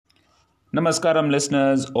Namaskaram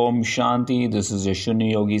listeners, Om Shanti. This is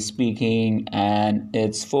Yashuni Yogi speaking and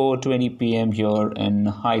it's 4:20 p.m. here in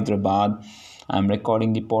Hyderabad. I'm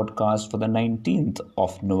recording the podcast for the 19th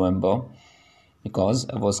of November because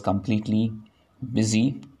I was completely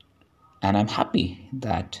busy and I'm happy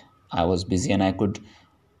that I was busy and I could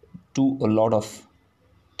do a lot of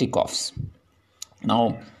tick-offs.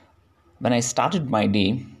 Now, when I started my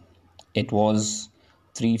day, it was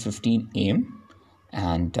 3:15 a.m.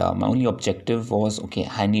 And my only objective was,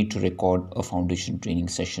 I need to record a foundation training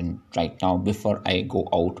session right now before I go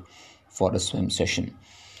out for a swim session.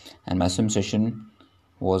 And my swim session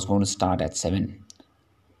was going to start at 7.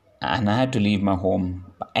 And I had to leave my home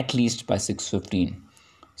at least by 6:15.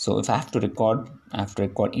 So if I have to record,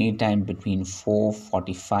 anytime between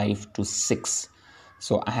 4:45 to 6.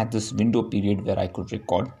 So I had this window period where I could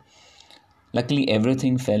record. Luckily,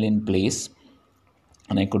 everything fell in place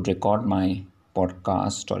and I could record my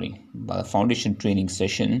foundation training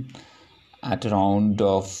session at around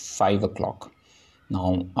 5 o'clock.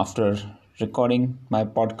 Now, after recording my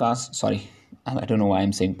podcast, I don't know why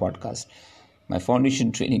I'm saying podcast, my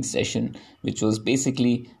foundation training session, which was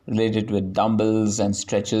basically related with dumbbells and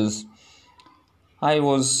stretches, I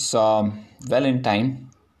was well in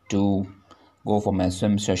time to go for my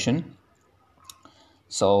swim session.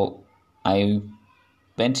 So I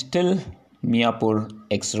went till Miapur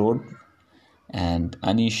X Road and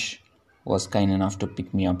Anish was kind enough to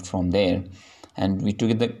pick me up from there. And we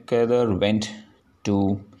together went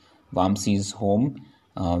to Vamsi's home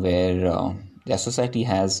where their society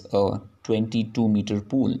has a 22-meter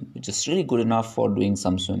pool, which is really good enough for doing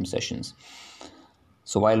some swim sessions.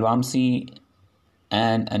 So while Vamsi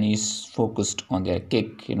and Anish focused on their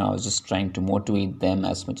kick, I was just trying to motivate them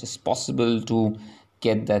as much as possible to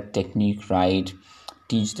get that technique right,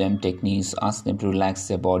 teach them techniques, ask them to relax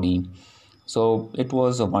their body. So it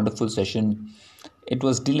was a wonderful session. It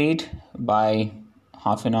was delayed by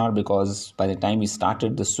half an hour because by the time we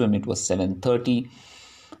started the swim, it was 7:30.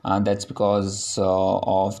 And that's because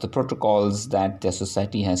of the protocols that the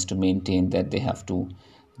society has to maintain, that they have to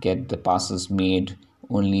get the passes made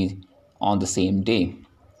only on the same day.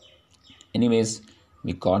 Anyways,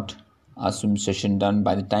 we got our swim session done.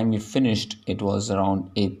 By the time we finished, it was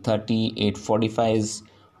around 8:30, 8:45 is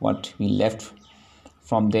what we left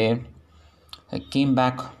from there. I came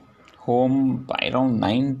back home by around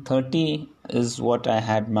 9:30 is what I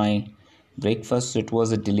had my breakfast. It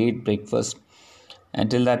was a delayed breakfast.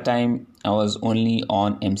 Until that time, I was only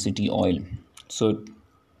on MCT oil. So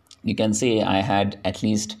you can say I had at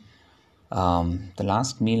least the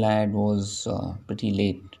last meal I had was pretty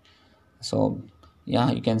late. So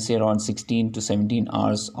yeah, you can say around 16 to 17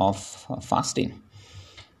 hours of fasting.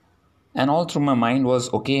 And all through my mind was,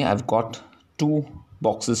 I've got 2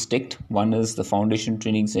 boxes ticked. One is the foundation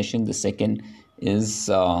training session. The second is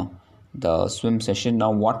the swim session. Now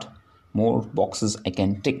what more boxes I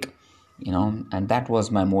can tick, and that was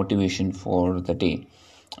my motivation for the day.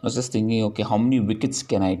 I was just thinking, how many wickets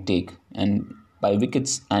can I take? And by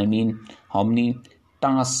wickets, I mean how many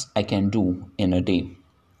tasks I can do in a day.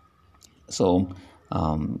 So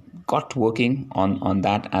got working on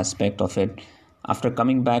that aspect of it. After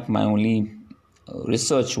coming back, my only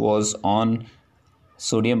research was on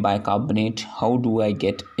sodium bicarbonate. How do I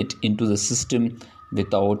get it into the system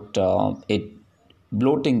without it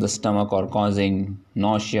bloating the stomach or causing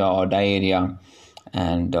nausea or diarrhea?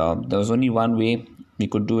 And there was only one way we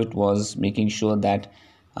could do it, was making sure that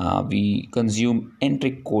we consume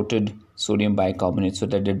enteric coated sodium bicarbonate so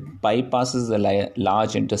that it bypasses the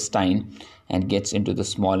large intestine and gets into the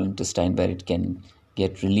small intestine, where it can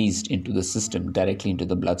get released into the system, directly into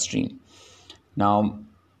the bloodstream. Now,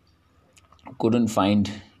 couldn't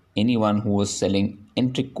find anyone who was selling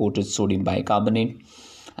enteric coated sodium bicarbonate.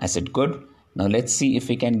 I said, good. Now let's see if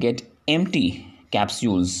we can get empty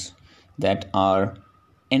capsules that are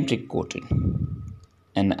enteric coated.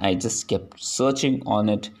 And I just kept searching on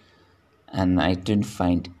it and I didn't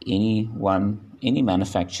find any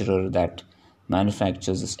manufacturer that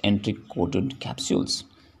manufactures this enteric coated capsules.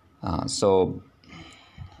 So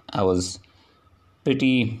I was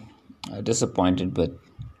pretty disappointed with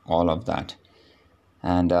all of that.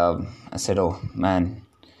 And I said, oh man,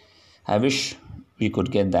 I wish we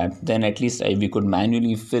could get that. Then at least we could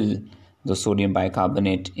manually fill the sodium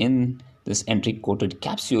bicarbonate in this enteric coated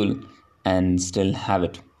capsule and still have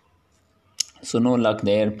it. So no luck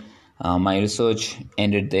there. My research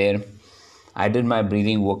ended there. I did my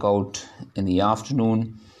breathing workout in the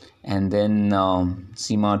afternoon, and then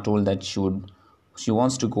Seema told that she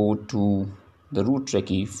wants to go to the route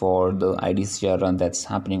recce for the IDCR run that's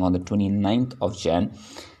happening on the 29th of Jan,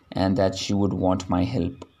 and that she would want my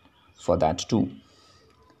help. for that too.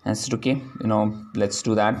 And I said, okay, let's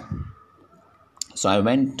do that. So I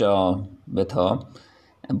went with her.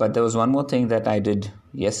 But there was one more thing that I did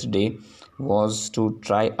yesterday, was to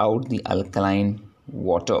try out the alkaline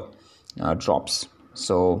water drops.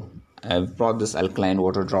 So I've brought this alkaline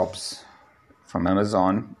water drops from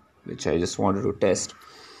Amazon, which I just wanted to test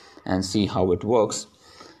and see how it works.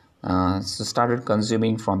 So started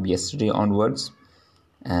consuming from yesterday onwards,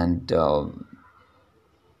 and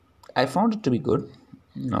I found it to be good.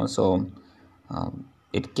 So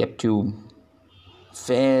it kept you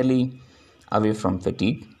fairly away from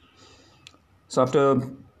fatigue. So after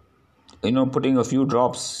putting a few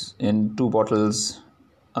drops in 2 bottles,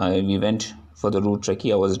 we went for the route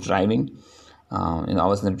recce. I was driving, I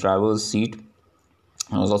was in the driver's seat.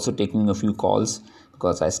 I was also taking a few calls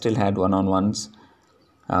because I still had one-on-ones.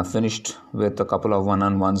 Finished with a couple of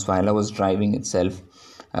one-on-ones while I was driving itself.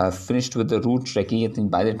 Finished with the route recce. I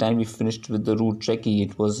think by the time we finished with the route recce,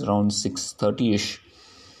 it was around 6:30ish.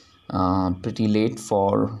 Pretty late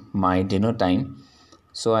for my dinner time.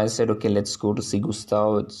 So I said, okay, let's go to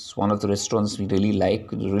Sigusta. It's one of the restaurants we really like.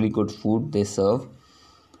 Really good food they serve.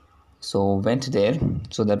 So went there.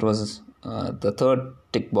 So that was the third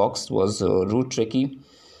tick box was route recce.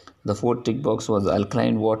 The fourth tick box was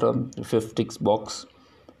alkaline water. The fifth tick box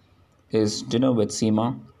is dinner with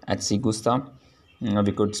Seema at Sigusta.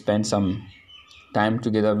 We could spend some time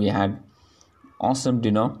together. We had awesome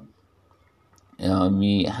dinner.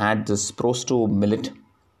 We had this Prosto millet,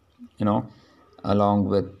 along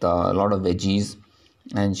with a lot of veggies,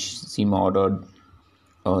 and Seema ordered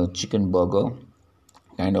a chicken burger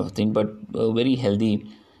kind of thing, but a very healthy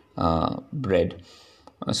bread.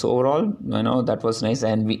 So overall, that was nice,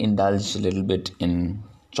 and we indulged a little bit in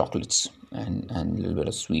chocolates and a little bit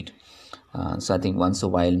of sweet. So I think once a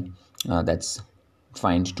while, that's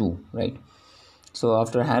fine too, right? So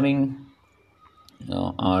after having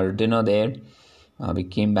our dinner there, we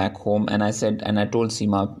came back home, and I told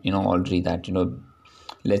Seema, already that,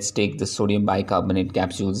 let's take the sodium bicarbonate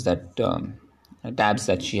capsules that tabs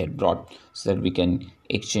that she had brought, so that we can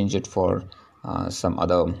exchange it for some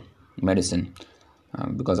other medicine,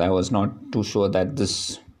 because I was not too sure that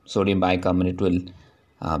this sodium bicarbonate will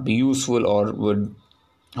be useful, or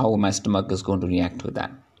how my stomach is going to react with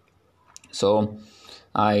that. So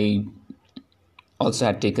I also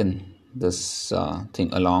had taken this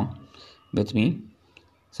thing along with me.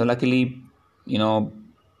 So luckily, we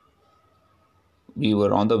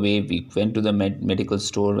were on the way. We went to the medical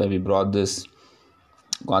store where we brought this,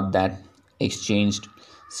 got that exchanged.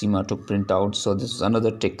 Seema took printout. So this was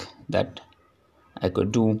another tick that I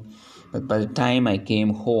could do. But by the time I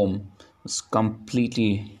came home, I was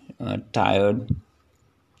completely tired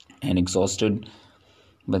and exhausted.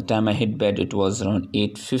 By the time I hit bed, it was around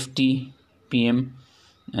 8:50 p.m.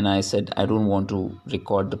 And I said, I don't want to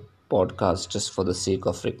record the podcast just for the sake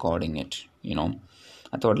of recording it.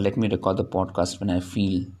 I thought, let me record the podcast when I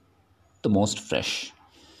feel the most fresh.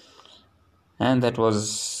 And that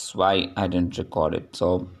was why I didn't record it.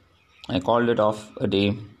 So I called it off a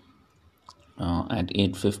day at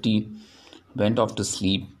 8:50, went off to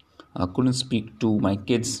sleep. Couldn't speak to my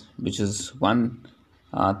kids, which is one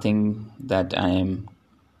thing that I am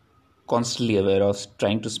constantly aware of,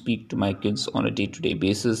 trying to speak to my kids on a day-to-day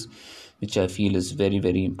basis, which I feel is very,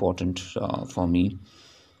 very important for me.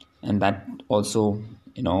 And that also,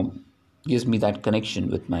 gives me that connection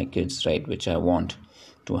with my kids, right, which I want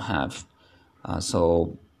to have.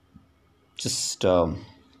 So just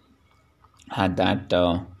had that.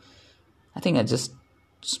 I think I just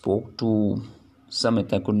spoke to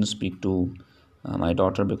Samit. I couldn't speak to my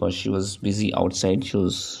daughter because she was busy outside.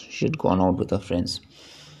 She had gone out with her friends.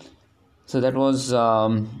 So that was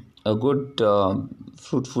a good,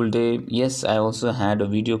 fruitful day. Yes, I also had a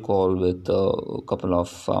video call with a couple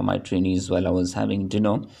of my trainees while I was having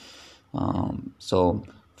dinner. So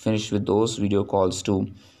finished with those video calls too.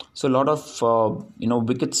 So a lot of,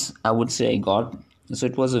 wickets, I would say I got. So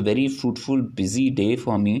it was a very fruitful, busy day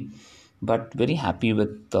for me, but very happy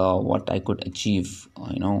with what I could achieve,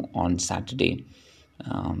 on Saturday.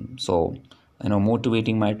 So,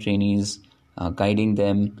 motivating my trainees, guiding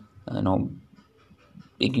them,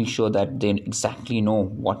 making sure that they exactly know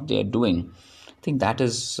what they're doing. I think that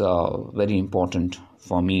is very important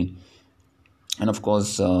for me. And of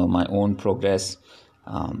course, my own progress.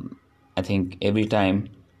 I think every time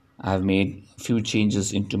I've made a few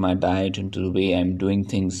changes into my diet, into the way I'm doing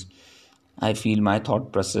things, I feel my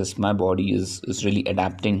thought process, my body is really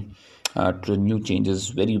adapting to new changes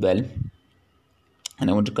very well. And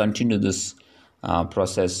I want to continue this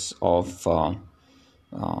process of,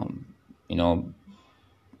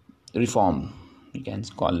 reform you can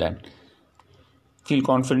call that. Feel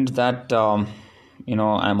confident that I'm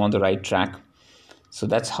on the right track. So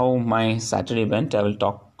that's how my Saturday went. I will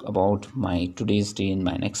talk about my today's day in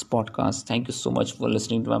my next podcast. Thank you so much for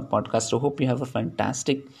listening to my podcast. I hope you have a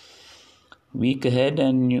fantastic week ahead,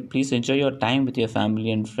 and please enjoy your time with your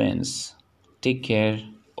family and friends. Take care.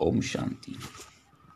 Om Shanti.